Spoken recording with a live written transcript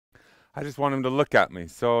I just want him to look at me.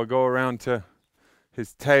 So I'll go around to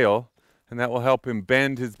his tail, and that will help him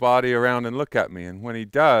bend his body around and look at me. And when he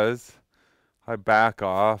does, I back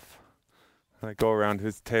off. I go around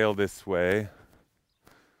his tail this way.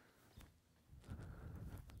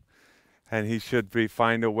 And he should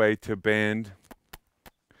find a way to bend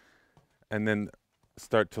and then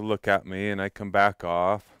start to look at me, and I come back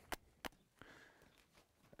off.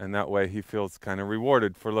 And that way he feels kind of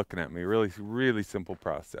rewarded for looking at me. Really, really simple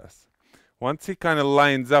process. Once he kind of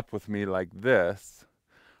lines up with me like this,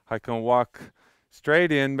 I can walk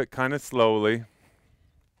straight in, but kind of slowly,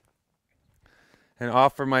 and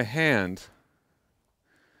offer my hand.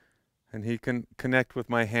 And he can connect with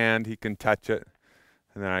my hand, he can touch it,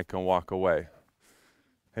 and then I can walk away.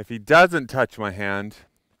 If he doesn't touch my hand,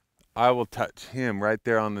 I will touch him right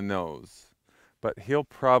there on the nose. But he'll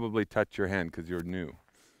probably touch your hand because you're new.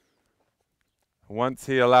 Once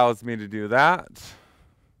he allows me to do that,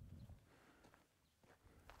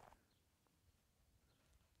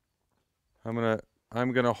 I'm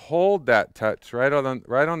gonna hold that touch right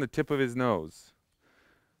on the tip of his nose.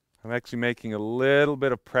 I'm actually making a little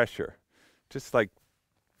bit of pressure, just like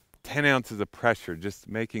 10 ounces of pressure, just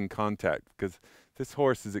making contact, because this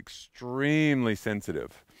horse is extremely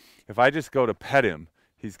sensitive. If I just go to pet him,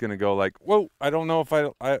 he's gonna go like, whoa, I don't know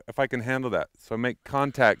if I can handle that. So I make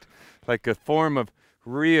contact like a form of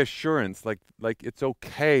reassurance, like it's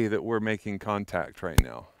okay that we're making contact right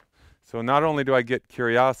now. So not only do I get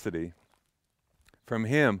curiosity from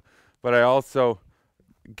him, but I also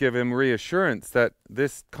give him reassurance that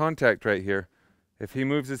this contact right here, if he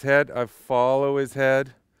moves his head, I follow his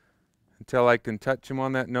head until I can touch him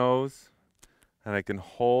on that nose, and I can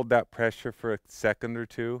hold that pressure for a second or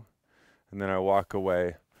two, and then I walk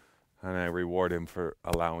away and I reward him for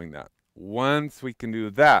allowing that. Once we can do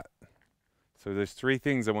that, so there's 3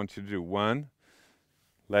 things I want you to do. 1,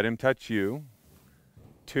 let him touch you.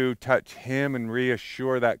 2, touch him and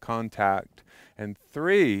reassure that contact. And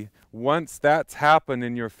 3, once that's happened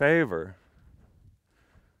in your favor,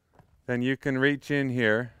 then you can reach in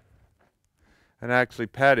here and actually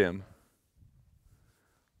pet him.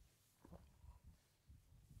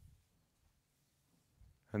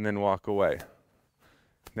 And then walk away.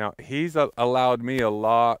 Now, he's allowed me a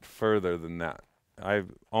lot further than that.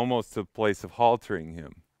 I've almost to the place of haltering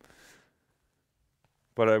him.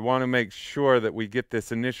 But I want to make sure that we get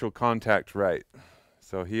this initial contact right.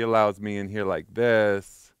 So he allows me in here like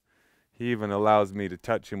this. He even allows me to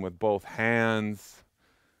touch him with both hands.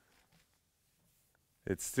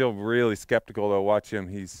 It's still really skeptical though. Watch him,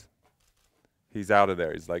 he's out of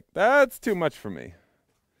there. He's like, that's too much for me.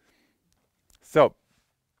 So,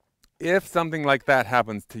 if something like that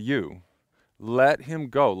happens to you, let him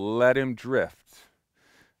go, let him drift,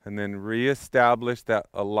 and then reestablish that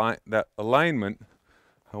alignment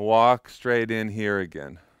and walk straight in here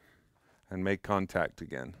again and make contact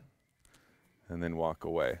again and then walk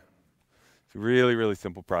away. It's a really, really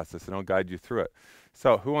simple process, and I'll guide you through it.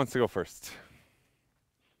 So who wants to go first?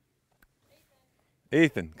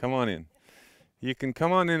 Ethan, come on in. You can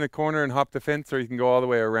come on in the corner and hop the fence, or you can go all the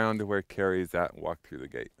way around to where Carrie's at and walk through the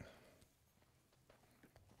gate.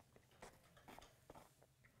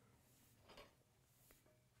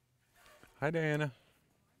 Hi, Diana.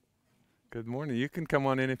 Good morning. You can come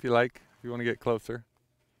on in if you like, if you want to get closer.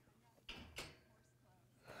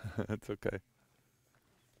 That's okay.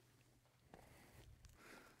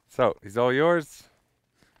 So, he's all yours.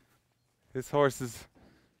 This horse is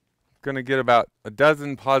going to get about a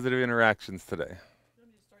dozen positive interactions today. You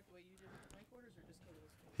want me to start the way you did with the hindquarters, or just go to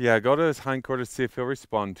his? Yeah, go to his hindquarters, see if he'll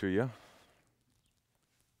respond to you.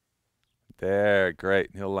 There, great.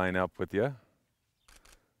 He'll line up with you.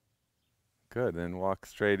 Good, then walk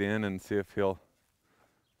straight in and see if he'll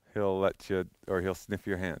let you, or he'll sniff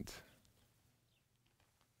your hand.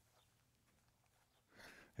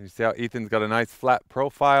 And you see how Ethan's got a nice flat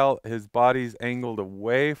profile. His body's angled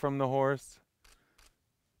away from the horse.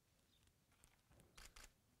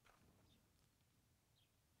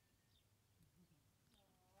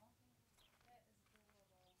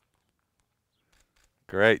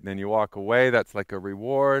 Great, and then you walk away. That's like a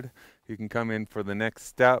reward. You can come in for the next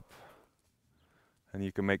step, and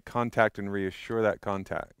you can make contact and reassure that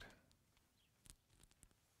contact.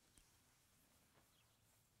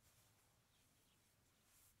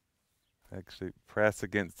 Actually press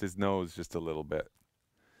against his nose just a little bit.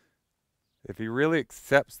 If he really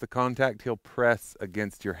accepts the contact, he'll press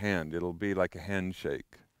against your hand. It'll be like a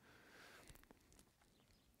handshake.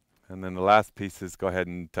 And then the last piece is go ahead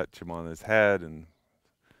and touch him on his head and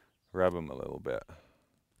rub him a little bit.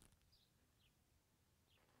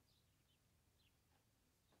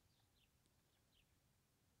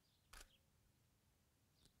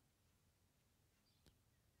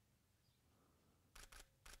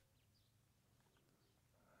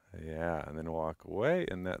 Yeah, and then walk away,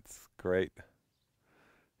 and that's great.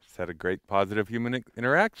 Just had a great positive human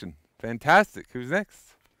interaction. Fantastic. Who's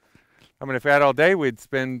next? I mean, if we had all day, we'd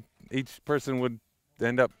spend, each person would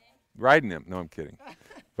end up riding him. No, I'm kidding.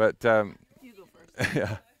 But, You go first.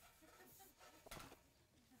 yeah.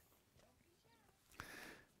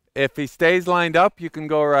 If he stays lined up, you can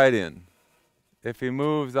go right in. If he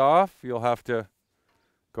moves off, you'll have to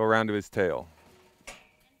go around to his tail. And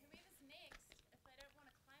whoever's next, if they don't want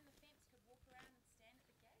to climb the fence, could walk around and stand at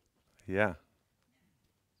the gate. Yeah.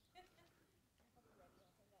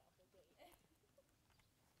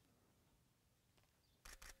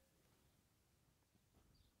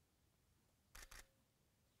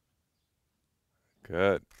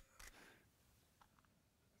 Good.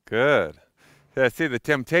 Good. Yeah, see, the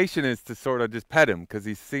temptation is to sort of just pet him because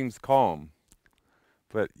he seems calm.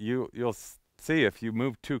 But you'll see if you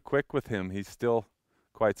move too quick with him, he's still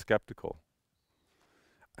quite skeptical.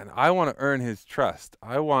 And I want to earn his trust.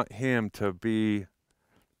 I want him to be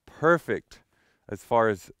perfect as far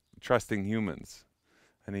as trusting humans.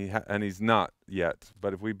 And he's not yet.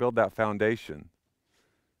 But if we build that foundation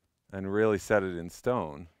and really set it in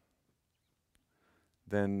stone,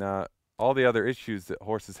 then all the other issues that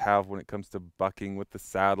horses have when it comes to bucking with the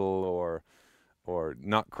saddle or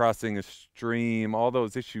not crossing a stream, all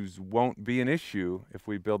those issues won't be an issue if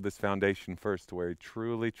we build this foundation first to where he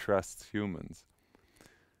truly trusts humans.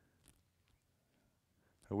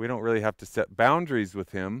 We don't really have to set boundaries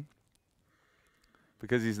with him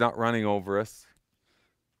because he's not running over us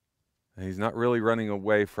and he's not really running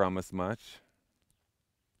away from us much.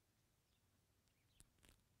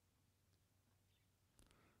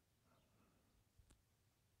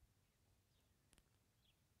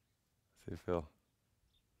 See, Phil.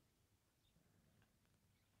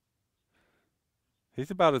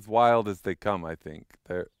 He's about as wild as they come, I think.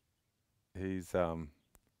 He's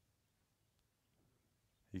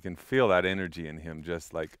you can feel that energy in him,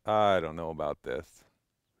 just like, I don't know about this.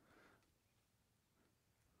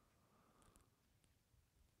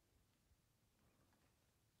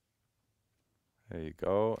 There you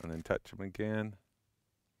go, and then touch him again.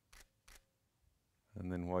 And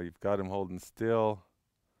then while you've got him holding still,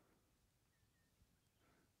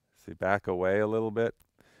 see, back away a little bit,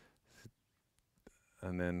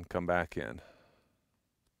 and then come back in.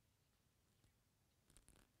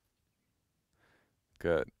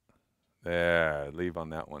 Good. There, leave on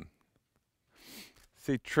that one.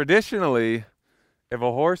 See, traditionally, if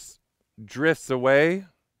a horse drifts away,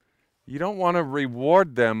 you don't want to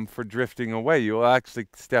reward them for drifting away. You'll actually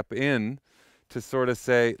step in to sort of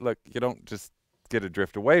say, look, you don't just get to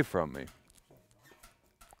drift away from me.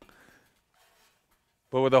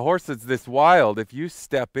 But with a horse that's this wild, if you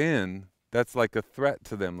step in, that's like a threat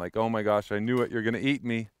to them. Like, oh my gosh, I knew it, you're going to eat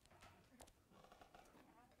me.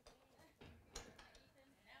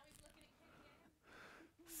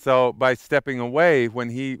 So by stepping away, when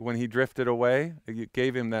he drifted away, it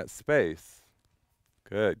gave him that space.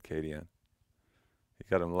 Good, Katie Ann. You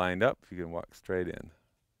got him lined up, you can walk straight in.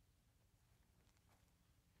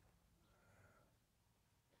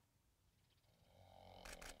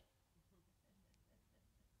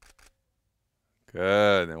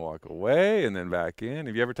 Good, and then walk away and then back in.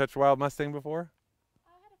 Have you ever touched a wild Mustang before? I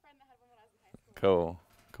had a friend that had one when I was in high school.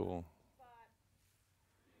 Cool, cool.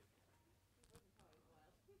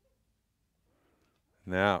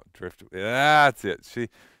 Now, drift. That's it.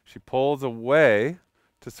 She pulls away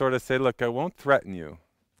to sort of say, look, I won't threaten you,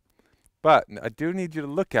 but I do need you to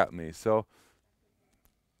look at me. So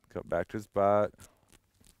go back to his butt.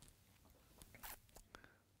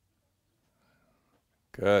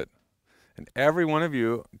 Good. And every one of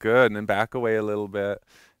you, good, and then back away a little bit,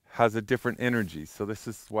 has a different energy. So this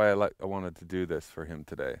is why I wanted to do this for him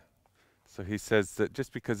today. So he says that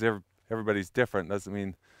just because everybody's different doesn't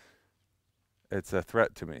mean it's a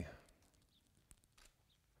threat to me.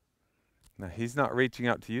 Now he's not reaching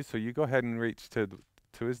out to you, so you go ahead and reach to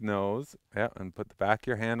his nose, yeah, and put the back of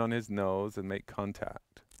your hand on his nose and make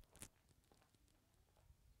contact.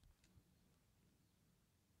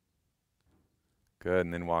 Good,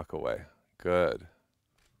 and then walk away. Good.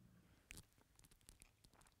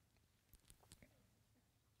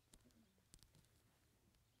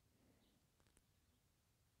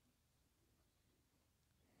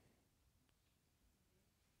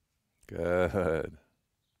 Good.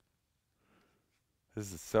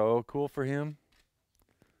 This is so cool for him.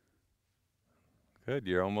 Good,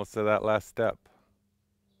 you're almost to that last step.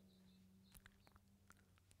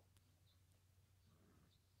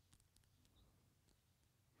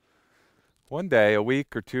 One day, a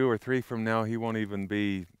week or two or three from now, he won't even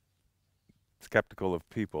be skeptical of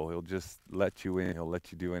people. He'll just let you in. He'll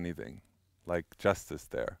let you do anything. Like Justice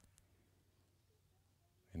there.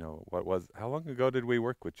 You know, how long ago did we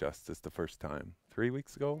work with Justice the first time? 3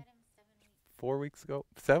 weeks ago? Met him 7 weeks. 4 weeks ago?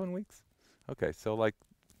 7 weeks? Okay, so like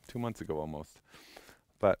 2 months ago almost.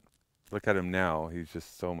 But look at him now. He's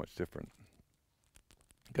just so much different.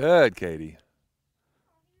 Good, Katie.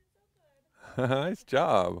 Oh, he was so good. Nice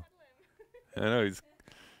job. Cuddle I him. know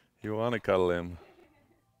you want to cuddle him.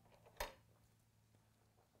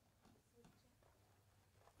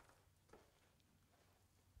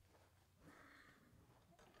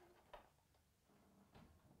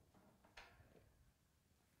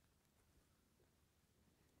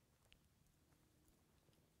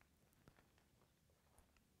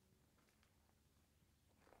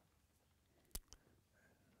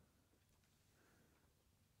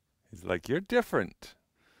 He's like, you're different.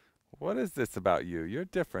 What is this about you? You're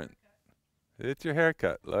different. It's your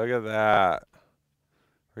haircut. Look at that.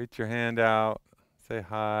 Reach your hand out. Say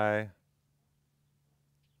hi.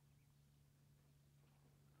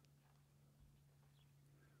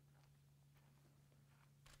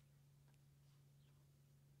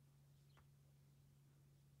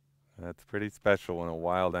 That's pretty special when a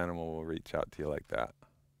wild animal will reach out to you like that.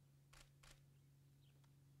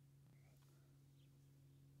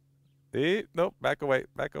 See? Nope, back away,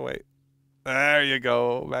 back away. There you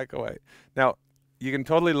go, back away. Now, you can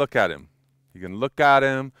totally look at him. You can look at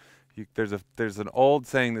him. There's an old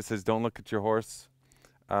saying that says, "Don't look at your horse."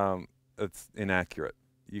 It's inaccurate.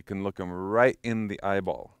 You can look him right in the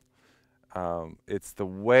eyeball. It's the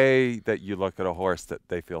way that you look at a horse that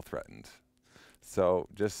they feel threatened. So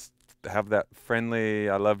just have that friendly,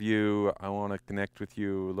 I love you, I want to connect with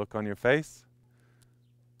you look on your face,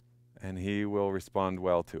 and he will respond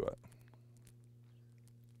well to it.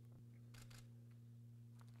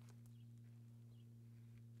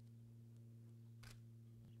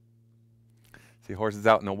 See, horses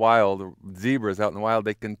out in the wild, or zebras out in the wild,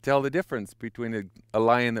 they can tell the difference between a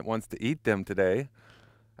lion that wants to eat them today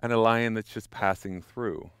and a lion that's just passing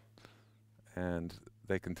through. And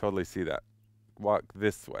they can totally see that. Walk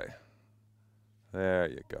this way. There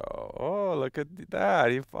you go. Oh, look at that.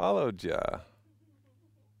 He followed you.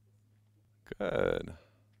 Good.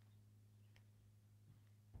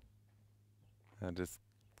 And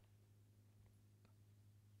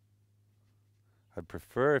I'd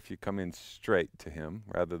prefer if you come in straight to him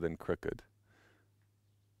rather than crooked.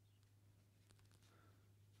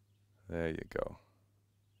 There you go.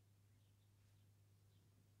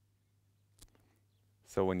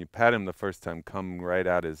 So when you pat him the first time, come right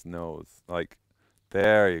at his nose. Like,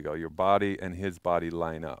 there you go. Your body and his body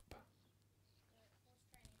line up.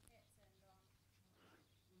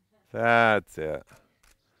 That's it.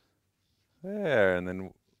 There, and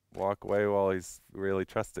then walk away while he's really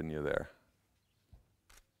trusting you there.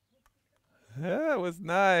 That was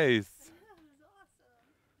nice. That was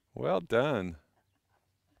awesome. Well done.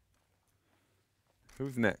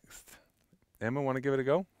 Who's next? Emma, want to give it a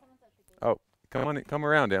go? Oh, come on, come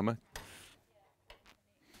around, Emma.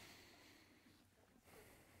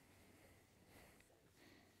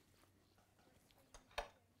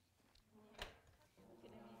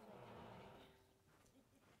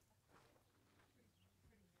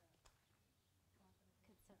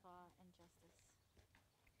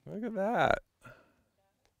 Look at that.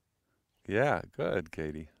 Yeah, good,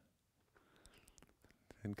 Katie.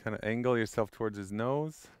 And kind of angle yourself towards his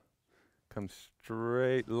nose. Come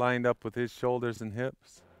straight, lined up with his shoulders and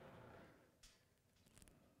hips.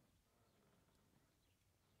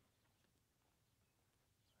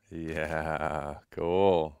 Yeah,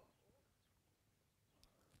 cool.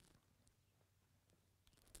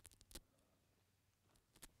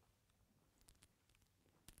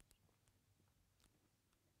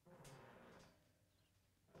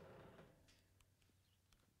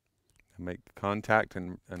 Make contact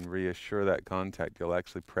and reassure that contact. You'll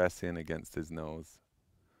actually press in against his nose.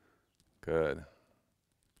 Good.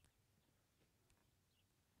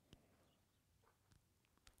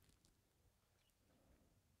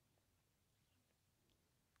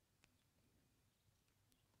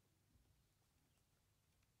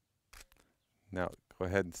 Now go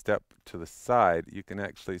ahead and step to the side. You can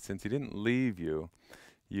actually, since he didn't leave you,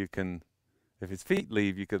 you can, if his feet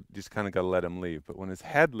leave, you could just kind of got to let him leave. But when his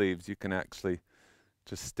head leaves, you can actually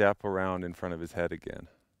just step around in front of his head again.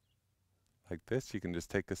 Like this, you can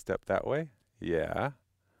just take a step that way. Yeah.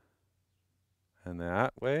 And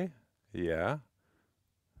that way. Yeah.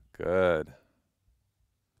 Good.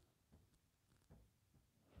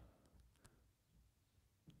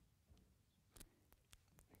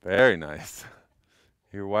 Very nice.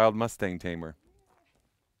 Your wild Mustang tamer.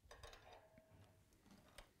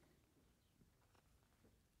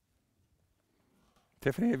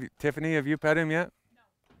 Tiffany, have you pet him yet? No.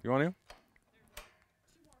 You want to? There's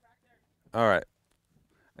 2 more back there. All right.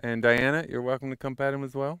 And Diana, you're welcome to come pet him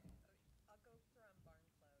as well.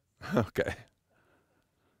 I'll go throw on barn clothes. Okay.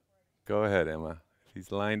 Go ahead, Emma. If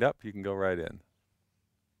he's lined up, you can go right in.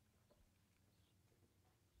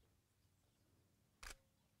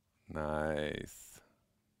 Nice.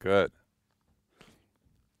 Good.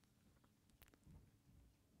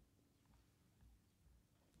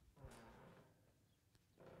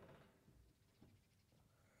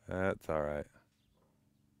 That's all right.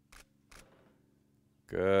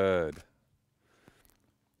 Good.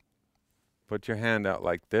 Put your hand out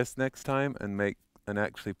like this next time and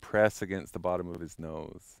actually press against the bottom of his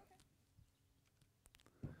nose.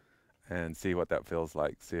 And see what that feels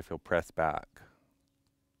like. See if he'll press back.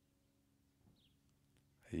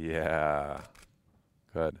 Yeah.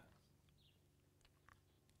 Good.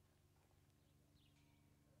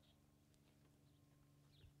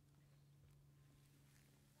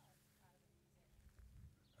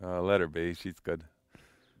 Let her be. She's good.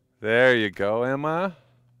 There you go, Emma.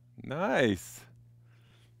 Nice.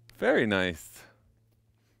 Very nice.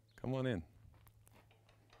 Come on in.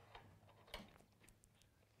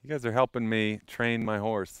 You guys are helping me train my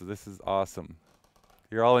horse, so this is awesome.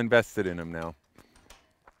 You're all invested in him now.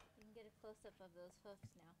 You can get a close-up of those hoofs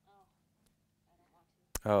now. Oh, I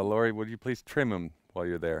don't want to. Lori, would you please trim him while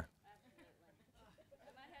you're there? Absolutely.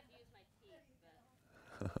 I might have to use my teeth, but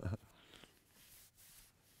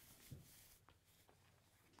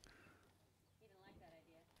he didn't like that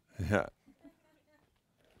idea. Yeah.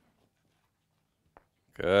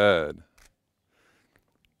 Good.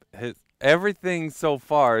 Everything so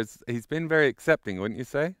far he's been very accepting, wouldn't you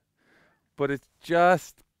say? But it's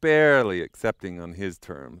just barely accepting on his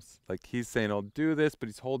terms. Like he's saying, I'll do this, but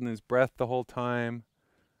he's holding his breath the whole time.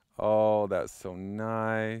 Oh, that's so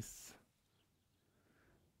nice.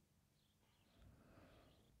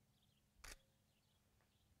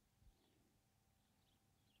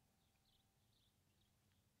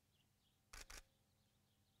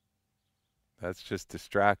 That's just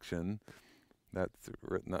distraction. That's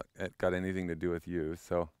not got anything to do with you.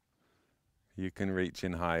 So you can reach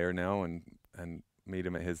in higher now and meet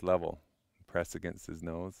him at his level. Press against his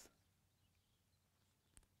nose.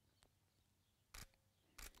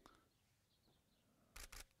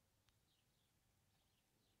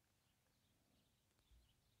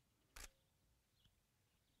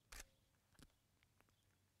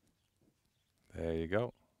 There you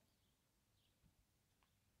go.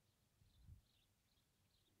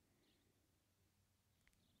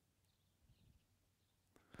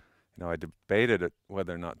 You know, I debated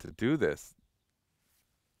whether or not to do this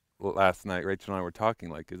last night. Rachel and I were talking,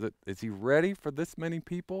 like, is he ready for this many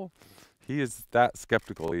people? He is that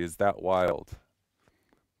skeptical. He is that wild.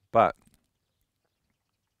 But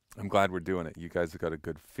I'm glad we're doing it. You guys have got a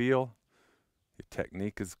good feel. Your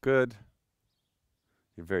technique is good.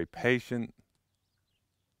 You're very patient.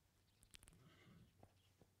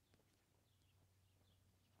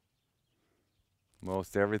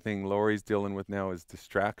 Most everything Lori's dealing with now is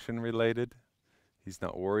distraction related. He's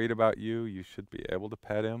not worried about you. You should be able to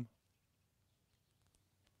pet him.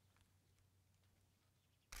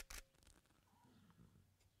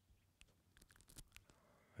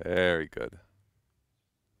 Very good.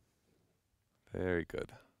 Very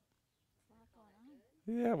good.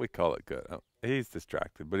 Yeah, we call it good. Oh, he's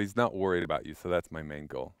distracted, but he's not worried about you, so that's my main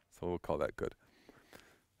goal. So we'll call that good.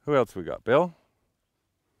 Who else we got? Bill?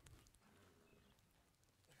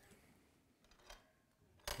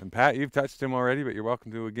 And Pat, you've touched him already, but you're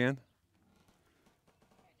welcome to again.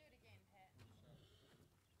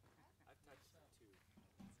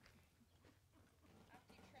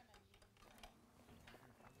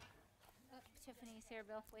 Tiffany's here,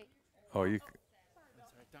 Bill. Wait. Oh, you.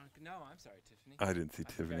 No, I'm sorry, Tiffany. I didn't see I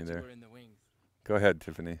Tiffany forgot there. you were in the wings. Go ahead,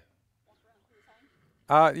 Tiffany.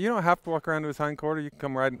 You don't have to walk around to his hind quarter. You can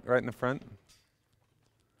come right in the front.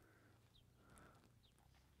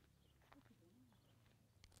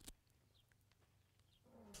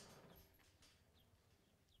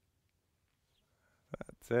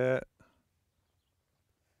 That's it.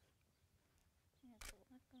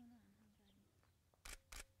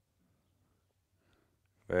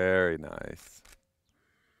 Very nice.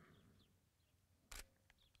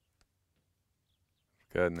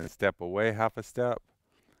 Good, and then step away half a step,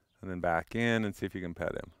 and then back in and see if you can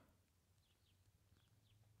pet him.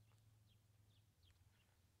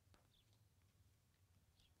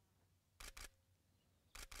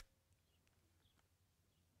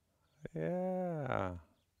 Yeah.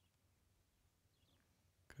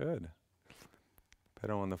 Good. Pet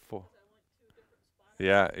him on the floor.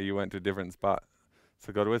 Yeah, you went to a different spot.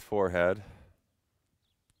 So go to his forehead.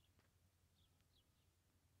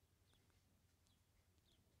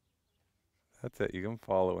 That's it. You can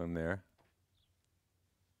follow him there.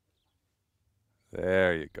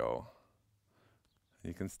 There you go.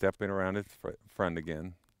 You can step in around his front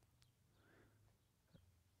again.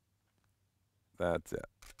 That's it.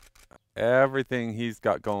 Everything he's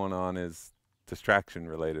got going on is distraction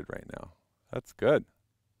related right now. That's good.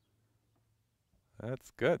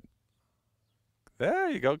 That's good. There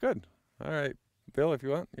you go. Good. All right. Bill, if you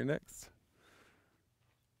want, you're next.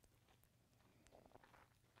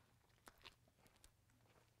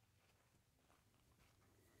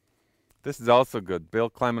 This is also good.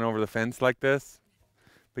 Bill climbing over the fence like this,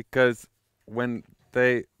 because when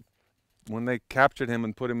they captured him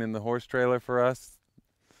and put him in the horse trailer for us,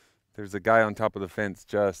 there's a guy on top of the fence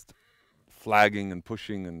just flagging and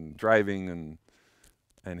pushing and driving,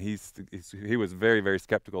 and he was very, very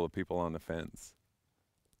skeptical of people on the fence.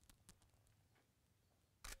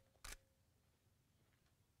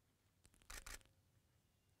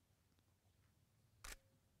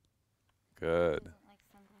 Good. Like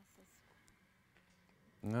sunglasses.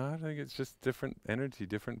 No, I think it's just different energy,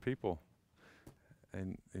 different people.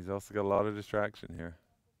 And he's also got a lot of distraction here.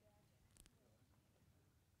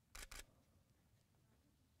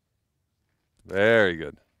 Very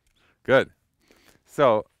good. Good.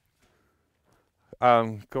 So,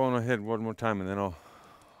 going ahead one more time, and then I'll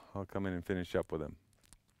come in and finish up with him.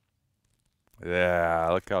 Yeah,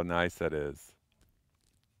 look how nice that is.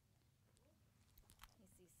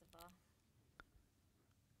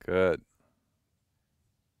 Good.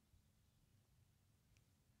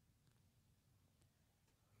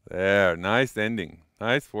 There, nice ending.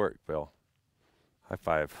 Nice work, Bill. High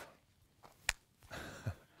five.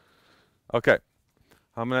 Okay,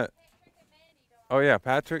 I'm gonna. Oh yeah,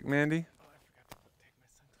 Patrick, Mandy. Oh, I forgot to take my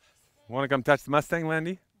sunglasses. Want to come touch the Mustang,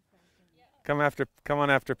 Mandy? Come on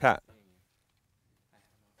after Pat. I had them off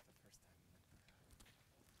the first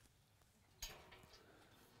time.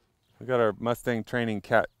 We got our Mustang training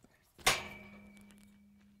cat.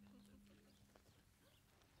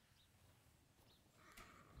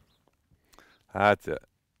 That's it.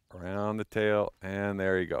 Around the tail, and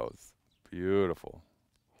there he goes. Beautiful.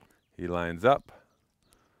 He lines up.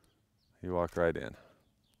 You walk right in.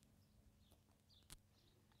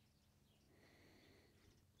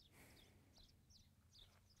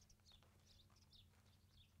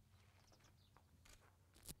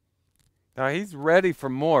 Now he's ready for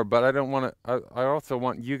more, but I don't want to. I also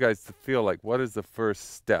want you guys to feel like, what is the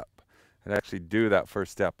first step, and actually do that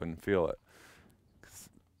first step and feel it. 'Cause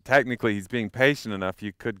technically, he's being patient enough.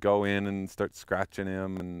 You could go in and start scratching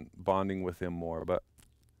him and bonding with him more, but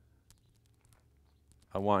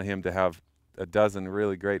I want him to have a dozen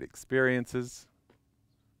really great experiences.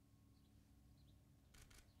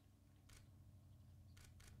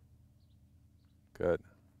 Good.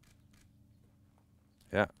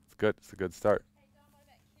 Yeah, it's good. It's a good start. Hey, Dom, what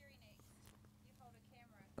about Carrie next? You hold a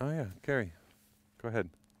camera. Oh yeah, Carrie, go ahead.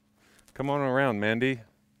 Come on around, Mandy.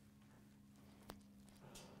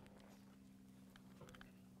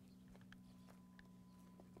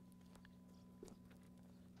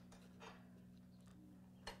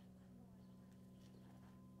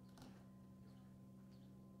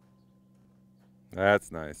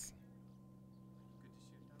 That's nice. Good to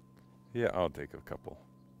shoot now? Yeah, I'll take a couple.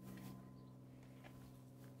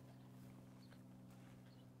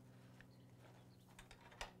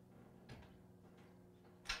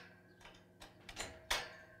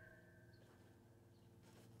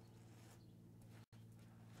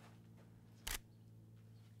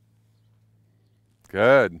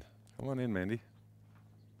 Good. Come on in, Mandy.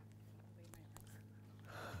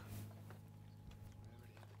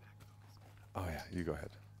 Oh yeah, you go ahead.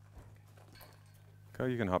 Go,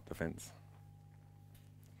 you can hop the fence.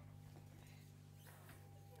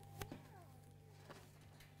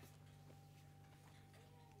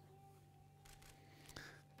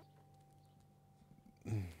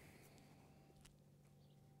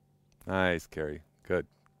 Nice, Carrie. Good.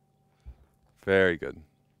 Very good.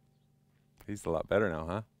 He's a lot better now,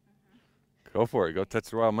 huh? Go for it. Go touch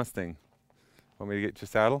the Wild Mustang. Want me to get your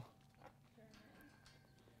saddle?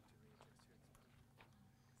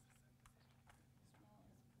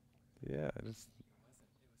 Yeah, just.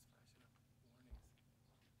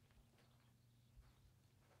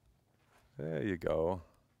 There you go.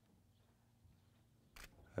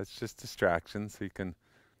 That's just distraction, so you can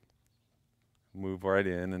move right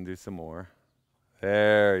in and do some more.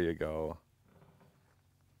 There you go.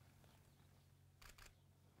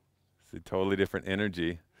 It's a totally different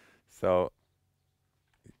energy. So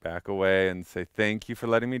Back away and say, thank you for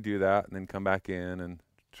letting me do that, and then come back in and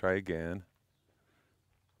try again.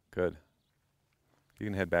 Good. You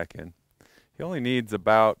can head back in. He only needs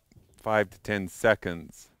about 5 to 10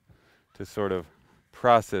 seconds to sort of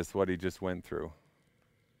process what he just went through.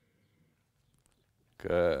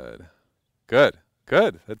 Good. Good.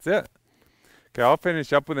 Good. That's it. Okay, I'll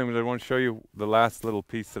finish up with him, but I want to show you the last little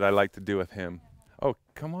piece that I like to do with him. Oh,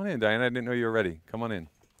 come on in, Diana. I didn't know you were ready. Come on in.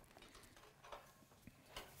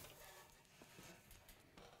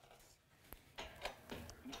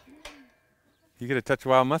 You get to touch a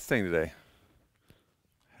wild Mustang today.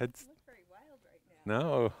 Heads. Look very wild right now.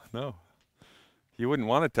 No, no. You wouldn't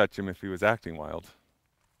want to touch him if he was acting wild.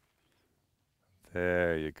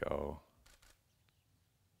 There you go.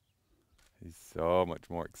 He's so much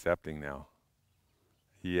more accepting now.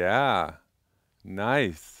 Yeah.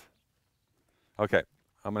 Nice. Okay,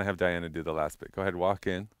 I'm going to have Diana do the last bit. Go ahead, walk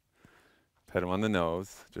in. Pet him on the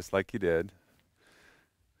nose, just like you did.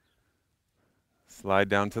 Slide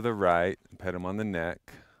down to the right, pet him on the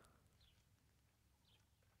neck.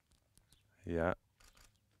 Yeah.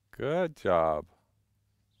 Good job.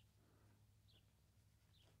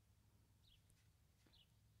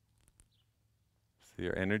 So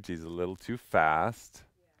your energy's a little too fast.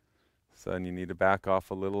 So then you need to back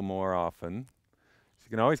off a little more often. So you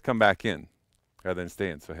can always come back in rather than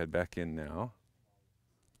stay in. So head back in now.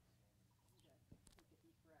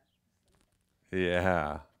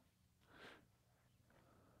 Yeah.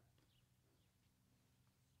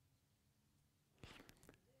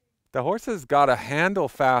 The horses got to handle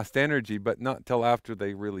fast energy, but not till after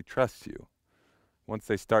they really trust you. Once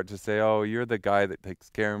they start to say, oh, you're the guy that takes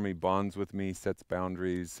care of me, bonds with me, sets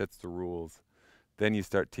boundaries, sets the rules, then you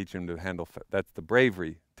start teaching them to handle. That's the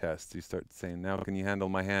bravery test. You start saying, now can you handle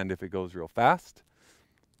my hand if it goes real fast?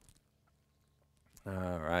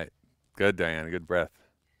 All right. Good, Diana. Good breath.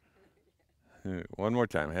 One more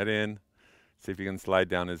time. Head in. See if you can slide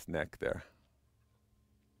down his neck there.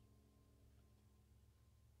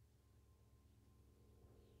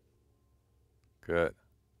 Good.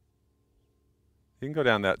 You can go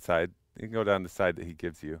down that side. You can go down the side that he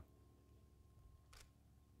gives you.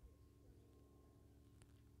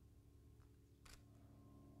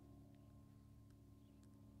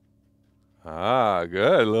 Ah,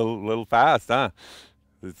 good. A little fast, huh?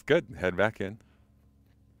 It's good. Head back in.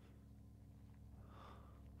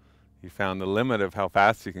 You found the limit of how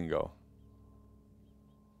fast you can go.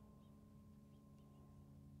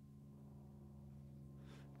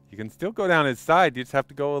 You can still go down his side, you just have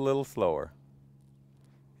to go a little slower.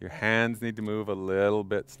 Your hands need to move a little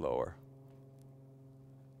bit slower.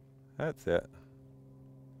 That's it.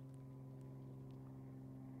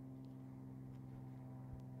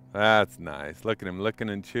 That's nice. Look at him licking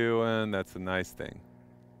and chewing. That's a nice thing.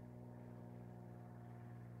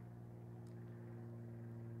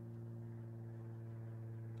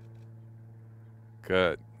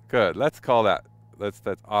 Good. Good. Let's call that. That's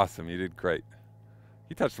awesome. You did great.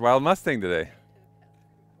 You touched a wild Mustang today.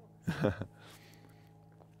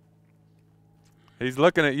 He's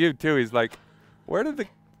looking at you too. He's like, where did the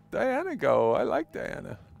Diana go? I like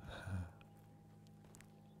Diana.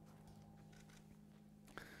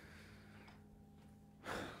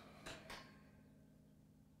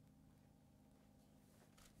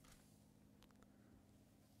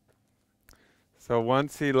 So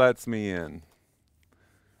once he lets me in,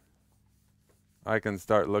 I can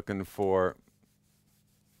start looking for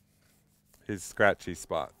his scratchy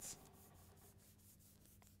spots.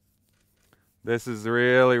 This is a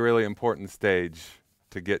really, really important stage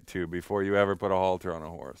to get to before you ever put a halter on a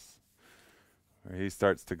horse. Where he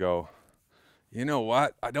starts to go, you know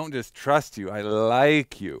what? I don't just trust you, I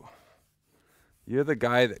like you. You're the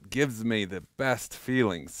guy that gives me the best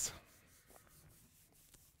feelings.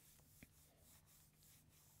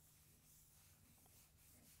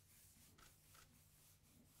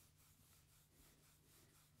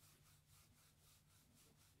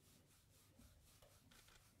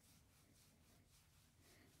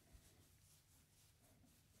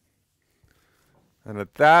 And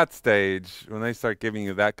at that stage, when they start giving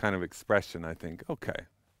you that kind of expression, I think, okay,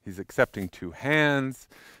 he's accepting two hands,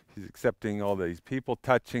 he's accepting all these people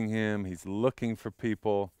touching him, he's looking for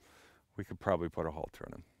people. We could probably put a halter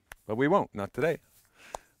on him. But we won't, not today.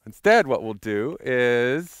 Instead, what we'll do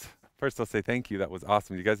is, first I'll say thank you, that was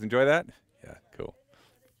awesome. You guys enjoy that? Yeah, cool.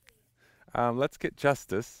 Let's get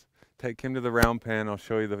Justice, take him to the round pen, I'll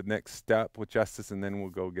show you the next step with Justice, and then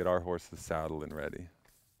we'll go get our horses saddled and ready.